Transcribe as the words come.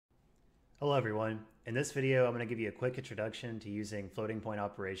Hello everyone. In this video, I'm going to give you a quick introduction to using floating point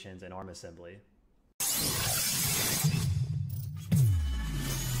operations in ARM assembly.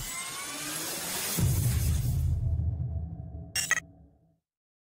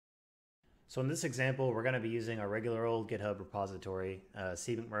 So in this example, we're going to be using our regular old GitHub repository,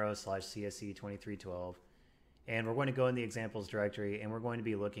 cmcmurrow/csc2312, and we're going to go in the examples directory and we're going to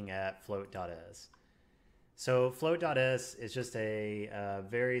be looking at float.s. So float.s is just a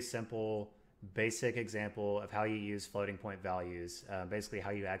very simple basic example of how you use floating point values, basically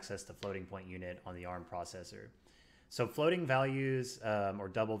how you access the floating point unit on the ARM processor. So floating values or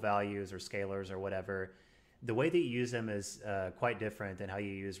double values or scalars or whatever, the way that you use them is quite different than how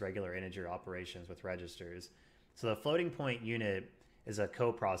you use regular integer operations with registers. So the floating point unit is a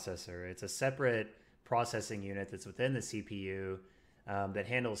coprocessor. It's a separate processing unit that's within the CPU that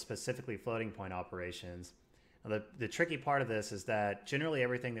handles specifically floating point operations. Now, the tricky part of this is that generally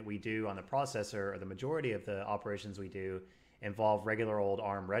everything that we do on the processor, or the majority of the operations we do, involve regular old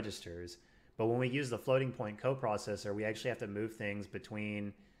ARM registers. But when we use the floating point coprocessor, we actually have to move things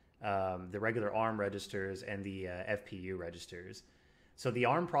between the regular ARM registers and the FPU registers. So the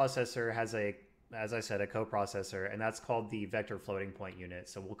ARM processor has as I said, a coprocessor, and that's called the vector floating point unit.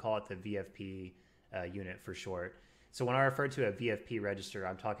 So we'll call it the VFP unit for short. So when I refer to a VFP register,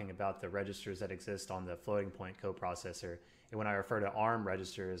 I'm talking about the registers that exist on the floating point coprocessor. And when I refer to ARM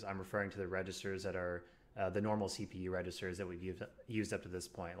registers, I'm referring to the registers that are the normal CPU registers that we've used up to this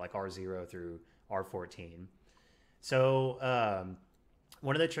point, like R0 through R14. So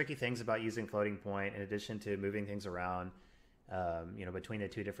one of the tricky things about using floating point, in addition to moving things around between the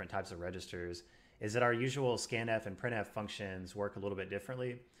two different types of registers, is that our usual scanf and printf functions work a little bit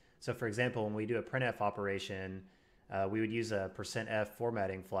differently. So for example, when we do a printf operation, we would use a %f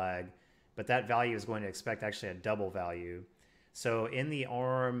formatting flag, but that value is going to expect actually a double value. So in the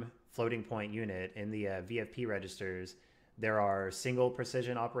ARM floating point unit, in the VFP registers, there are single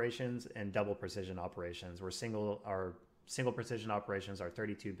precision operations and double precision operations, where single precision operations are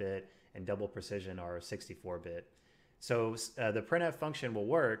 32-bit and double precision are 64-bit. So the printf function will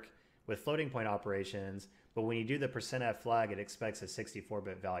work with floating point operations, but when you do the %f flag, it expects a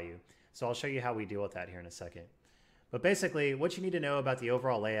 64-bit value. So I'll show you how we deal with that here in a second. But basically, what you need to know about the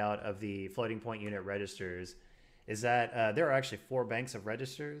overall layout of the floating point unit registers is that there are actually 4 banks of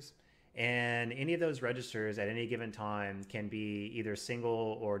registers, and any of those registers at any given time can be either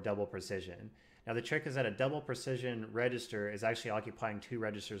single or double precision. Now the trick is that a double precision register is actually occupying 2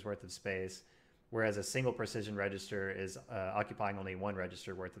 registers worth of space, whereas a single precision register is occupying only 1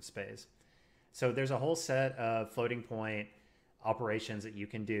 register worth of space. So there's a whole set of floating point operations that you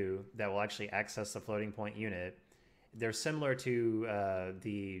can do that will actually access the floating point unit. They're similar to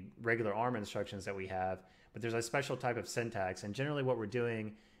the regular ARM instructions that we have, but there's a special type of syntax, and generally what we're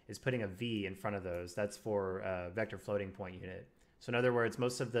doing is putting a V in front of those. That's for vector floating point unit. So in other words,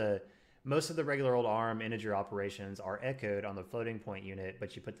 most of the regular old ARM integer operations are echoed on the floating point unit,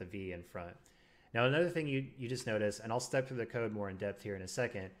 but you put the V in front. Now another thing you just notice, and I'll step through the code more in depth here in a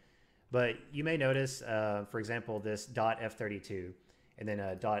second, but you may notice, for example, this .f32 and then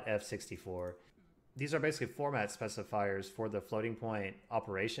 .f64. These are basically format specifiers for the floating point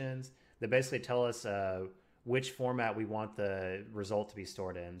operations that basically tell us which format we want the result to be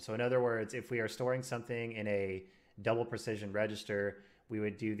stored in. So in other words, if we are storing something in a double precision register, we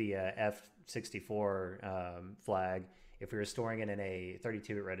would do the F64 flag. If we were storing it in a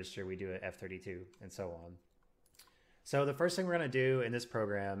 32-bit register, we do a F32, and so on. So the first thing we're going to do in this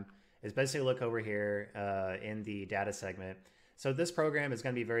program is basically look over here in the data segment. So this program is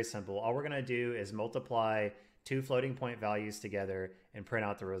going to be very simple. All we're going to do is multiply 2 floating point values together and print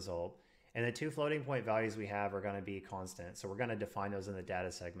out the result. And the 2 floating point values we have are going to be constant. So we're going to define those in the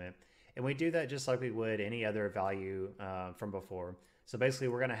data segment. And we do that just like we would any other value from before. So basically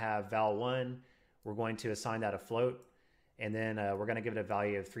we're going to have val1, we're going to assign that a float, and then we're going to give it a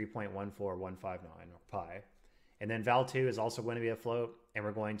value of 3.14159 or pi. And then val2 is also going to be a float, and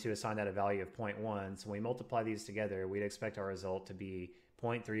we're going to assign that a value of 0.1. So when we multiply these together, we'd expect our result to be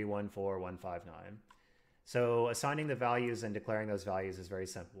 0.314159. So assigning the values and declaring those values is very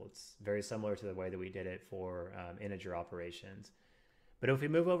simple. It's very similar to the way that we did it for integer operations. But if we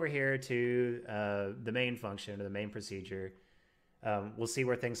move over here to the main function, or the main procedure, we'll see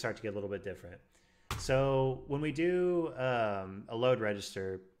where things start to get a little bit different. So when we do a load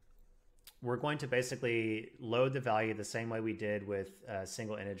register, we're going to basically load the value the same way we did with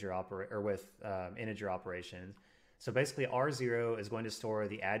single integer integer operations. So basically R0 is going to store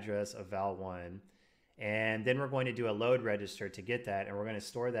the address of val1, and then we're going to do a load register to get that, and we're going to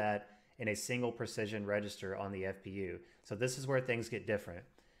store that in a single precision register on the FPU. So this is where things get different.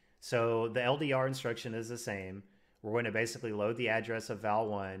 So the LDR instruction is the same. We're going to basically load the address of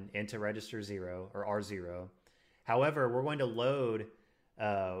val1 into register 0 or R0. However, we're going to load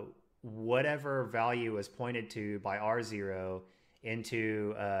whatever value is pointed to by R0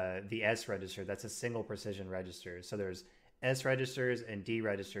 into the S register. That's a single precision register. So there's S registers and D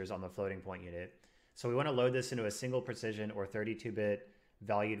registers on the floating point unit. So we want to load this into a single precision or 32-bit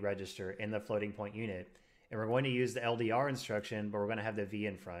valued register in the floating point unit. And we're going to use the LDR instruction, but we're going to have the V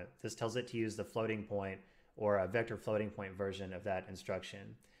in front. This tells it to use the floating point or a vector floating point version of that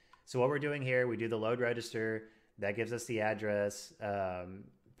instruction. So what we're doing here, we do the load register. That gives us the address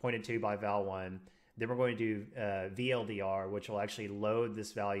pointed to by val1. Then we're going to do VLDR, which will actually load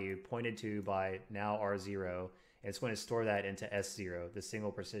this value pointed to by now R0. And it's going to store that into S0, the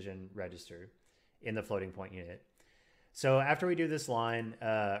single precision register in the floating point unit. So after we do this line,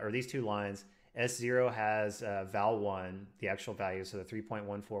 or these two lines, S0 has val1, the actual value, so the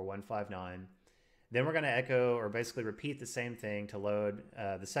 3.14159. Then we're going to echo or basically repeat the same thing to load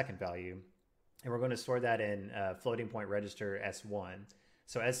the second value. And we're going to store that in floating point register S1.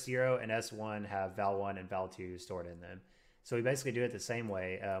 So S0 and S1 have val1 and val2 stored in them. So we basically do it the same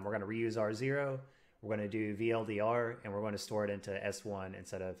way. We're going to reuse R0, we're going to do VLDR, and we're going to store it into S1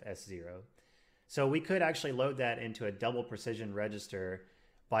 instead of S0. So we could actually load that into a double precision register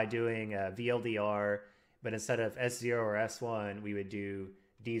by doing VLDR, but instead of S0 or S1, we would do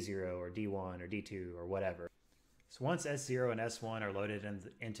D0 or D1 or D2 or whatever. So once S0 and S1 are loaded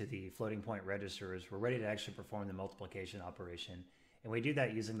into the floating point registers, we're ready to actually perform the multiplication operation. And we do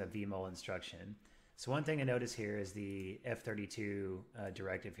that using the vmul instruction. So one thing to notice here is the F32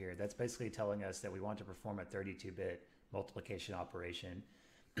 directive here. That's basically telling us that we want to perform a 32-bit multiplication operation.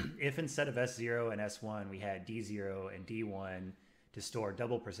 If instead of S0 and S1, we had D0 and D1 to store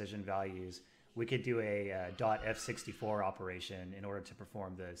double precision values, we could do a .F64 operation in order to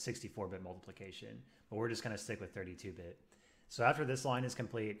perform the 64-bit multiplication, but we're just going to stick with 32-bit. So after this line is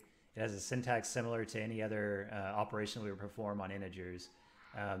complete, it has a syntax similar to any other operation we would perform on integers.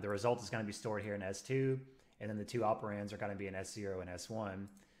 The result is going to be stored here in S2, and then the two operands are going to be in S0 and S1.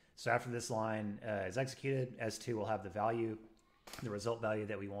 So after this line is executed, S2 will have the value, the result value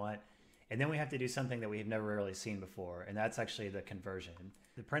that we want, and then we have to do something that we've never really seen before, and that's actually the conversion.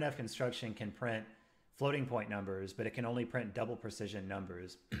 The printf construction can print floating point numbers, but it can only print double precision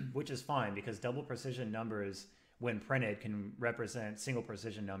numbers, which is fine because double precision numbers, when printed, can represent single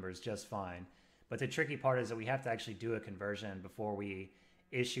precision numbers just fine. But the tricky part is that we have to actually do a conversion before we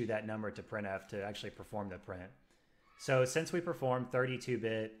issue that number to printf to actually perform the print. So since we perform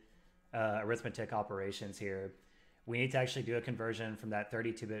 32-bit arithmetic operations here, we need to actually do a conversion from that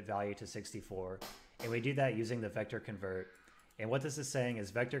 32-bit value to 64. And we do that using the vector convert. And what this is saying is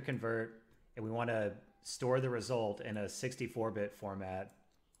vector convert, and we want to store the result in a 64-bit format,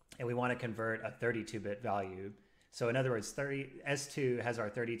 and we want to convert a 32-bit value. So in other words, S2 has our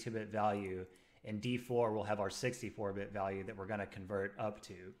 32-bit value, and D4 will have our 64-bit value that we're going to convert up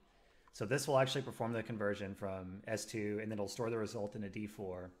to. So this will actually perform the conversion from S2, and then it'll store the result in a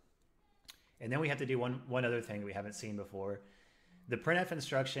D4. And then we have to do one other thing we haven't seen before. The printf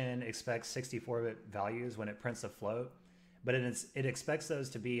instruction expects 64-bit values when it prints a float, but it expects those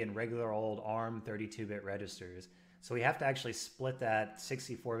to be in regular old ARM 32-bit registers. So we have to actually split that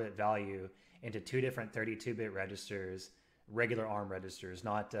 64-bit value into two different 32-bit registers, regular ARM registers,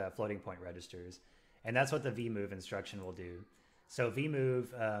 not floating point registers. And that's what the vmove instruction will do. So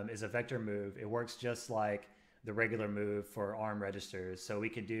vmove is a vector move. It works just like the regular move for ARM registers. So we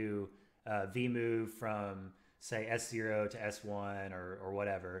could do vmove from, say, S0 to S1 or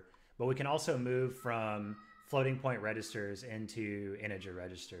whatever. But we can also move from floating point registers into integer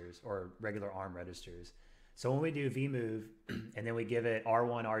registers or regular ARM registers. So when we do vmove and then we give it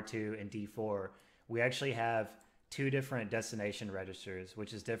R1, R2, and D4, we actually have two different destination registers,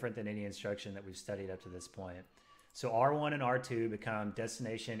 which is different than any instruction that we've studied up to this point. So R1 and R2 become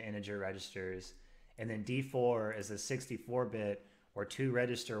destination integer registers, and then D4 is a 64-bit or two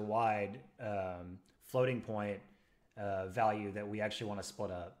register wide floating point value that we actually want to split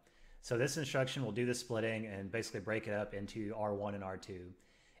up. So this instruction will do the splitting and basically break it up into R1 and R2.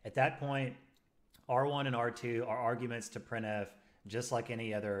 At that point, R1 and R2 are arguments to printf, just like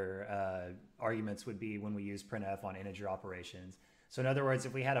any other arguments would be when we use printf on integer operations. So in other words,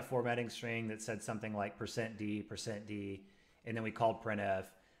 if we had a formatting string that said something like %d, and then we called printf,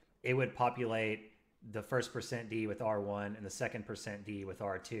 it would populate the first %d with R1 and the second %d with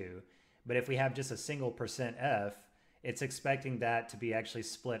R2. But if we have just a single %f, it's expecting that to be actually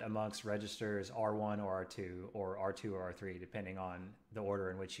split amongst registers R1 or R2 or R2 or R3, depending on the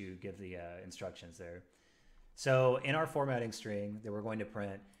order in which you give the instructions there. So in our formatting string that we're going to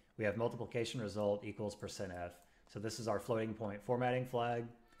print, we have multiplication result equals %f. So this is our floating point formatting flag.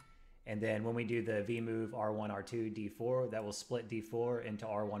 And then when we do the vmove R1, R2, D4, that will split D4 into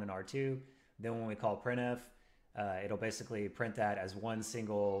R1 and R2. Then when we call printf, it'll basically print that as one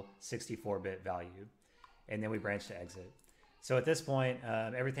single 64-bit value. And then we branch to exit. So at this point,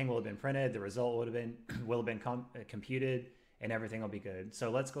 everything will have been printed, the result will have been computed, and everything will be good. So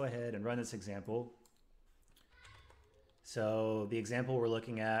let's go ahead and run this example. So the example we're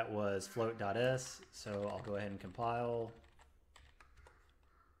looking at was float.s. So I'll go ahead and compile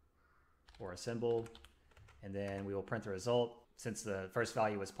or assemble, and then we will print the result. Since the first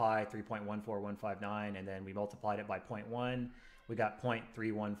value was pi, 3.14159, and then we multiplied it by 0.1, we got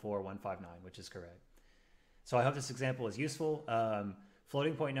 0.314159, which is correct. So I hope this example is useful.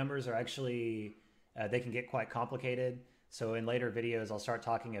 Floating point numbers are actually, they can get quite complicated. So in later videos, I'll start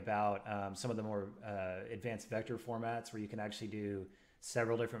talking about some of the more advanced vector formats where you can actually do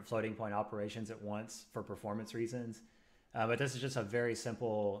several different floating point operations at once for performance reasons. But this is just a very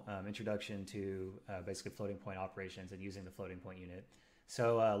simple introduction to basically floating point operations and using the floating point unit.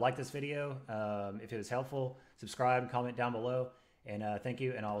 So like this video if it was helpful, subscribe, comment down below, and thank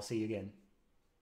you, and I'll see you again.